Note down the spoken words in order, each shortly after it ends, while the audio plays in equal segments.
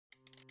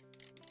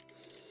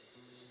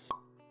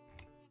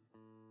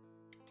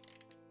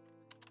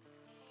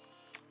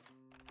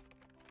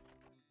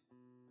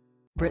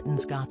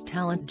Britain's Got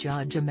Talent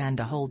judge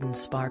Amanda Holden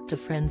sparked a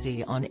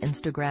frenzy on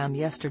Instagram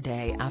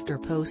yesterday after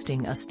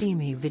posting a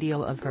steamy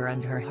video of her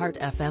and her Heart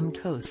FM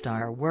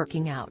co-star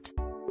working out.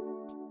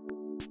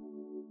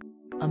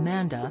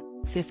 Amanda,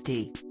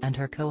 50, and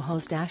her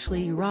co-host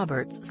Ashley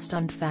Roberts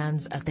stunned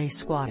fans as they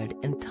squatted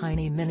in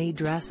tiny mini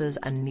dresses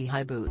and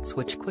knee-high boots,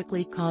 which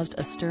quickly caused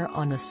a stir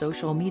on the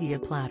social media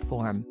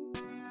platform.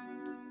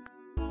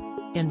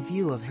 In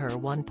view of her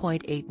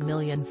 1.8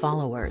 million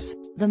followers,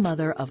 the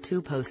mother of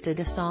two posted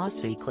a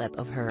saucy clip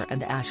of her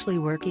and Ashley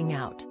working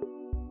out.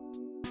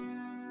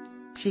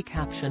 She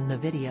captioned the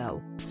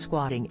video,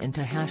 squatting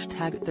into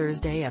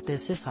 #Thursday at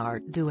this is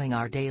hard doing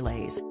our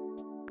dailies.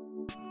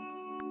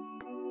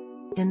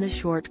 In the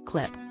short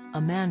clip,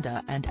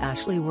 Amanda and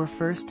Ashley were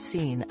first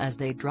seen as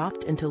they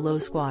dropped into low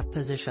squat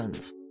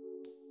positions.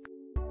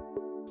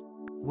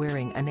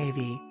 Wearing a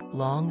navy,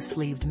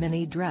 long-sleeved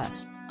mini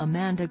dress,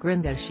 Amanda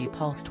grinned as she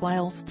pulsed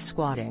whilst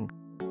squatting.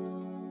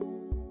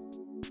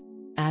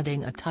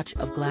 Adding a touch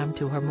of glam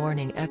to her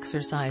morning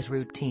exercise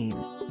routine,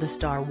 the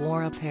star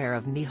wore a pair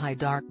of knee-high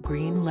dark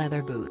green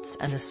leather boots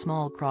and a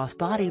small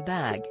crossbody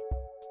bag.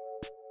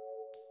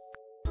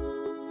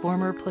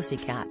 Former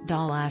Pussycat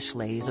doll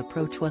Ashley's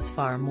approach was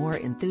far more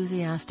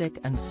enthusiastic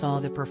and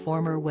saw the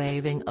performer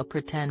waving a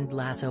pretend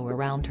lasso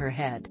around her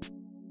head.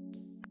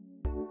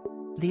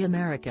 The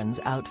American's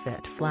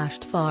outfit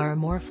flashed far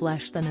more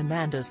flesh than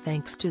Amanda's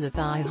thanks to the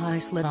thigh-high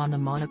slit on the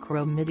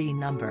monochrome midi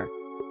number.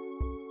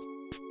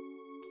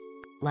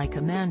 Like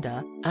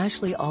Amanda,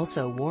 Ashley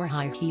also wore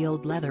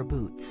high-heeled leather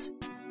boots.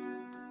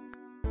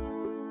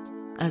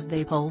 As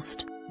they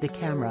pulsed, the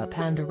camera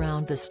panned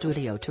around the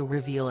studio to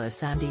reveal a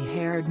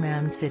sandy-haired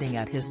man sitting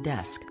at his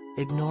desk,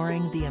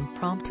 ignoring the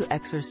impromptu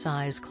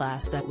exercise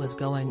class that was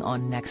going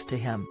on next to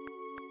him.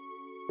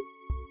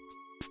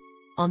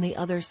 On the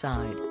other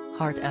side,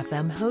 Heart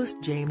FM host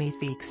Jamie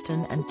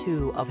Theakston and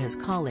two of his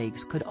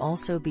colleagues could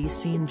also be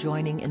seen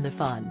joining in the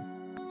fun.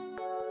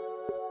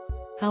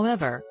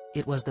 However,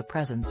 it was the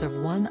presence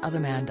of one of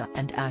Amanda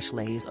and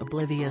Ashley's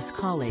oblivious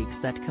colleagues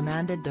that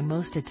commanded the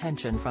most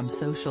attention from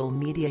social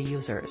media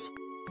users.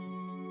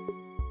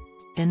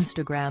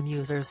 Instagram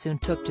users soon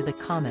took to the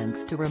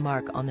comments to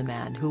remark on the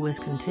man who was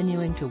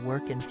continuing to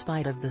work in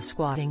spite of the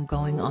squatting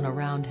going on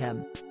around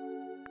him.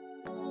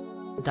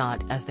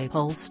 As they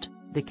pulsed,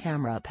 the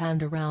camera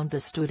panned around the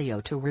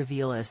studio to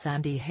reveal a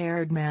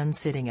sandy-haired man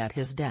sitting at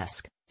his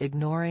desk,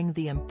 ignoring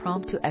the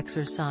impromptu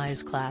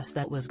exercise class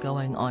that was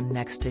going on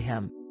next to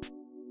him.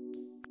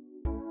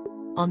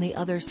 On the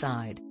other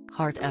side,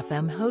 Heart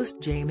FM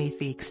host Jamie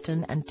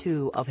Theakston and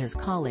two of his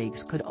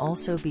colleagues could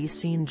also be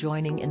seen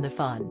joining in the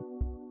fun.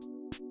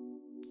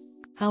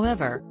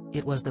 However,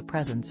 it was the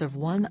presence of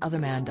one of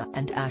Amanda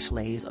and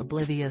Ashley's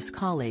oblivious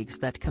colleagues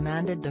that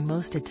commanded the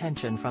most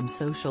attention from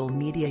social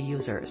media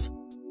users.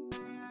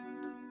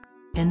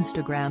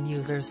 Instagram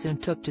users soon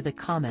took to the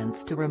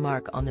comments to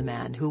remark on the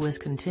man who was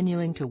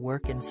continuing to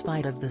work in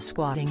spite of the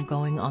squatting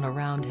going on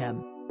around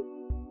him.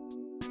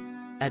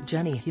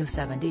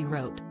 @JennyHugh70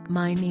 wrote,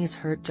 "My knees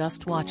hurt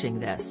just watching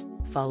this,"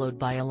 followed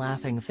by a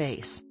laughing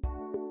face.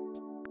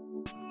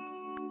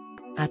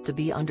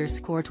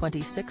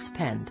 @ToBe_26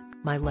 penned,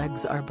 "My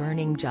legs are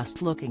burning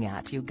just looking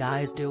at you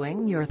guys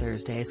doing your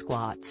Thursday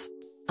squats."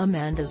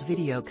 Amanda's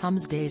video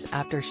comes days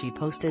after she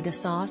posted a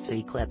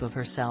saucy clip of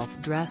herself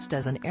dressed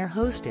as an air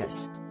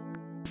hostess.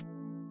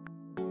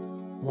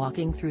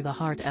 Walking through the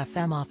Heart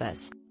FM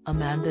office,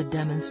 Amanda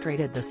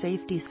demonstrated the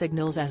safety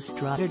signals as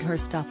strutted her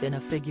stuff in a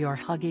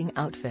figure-hugging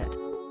outfit.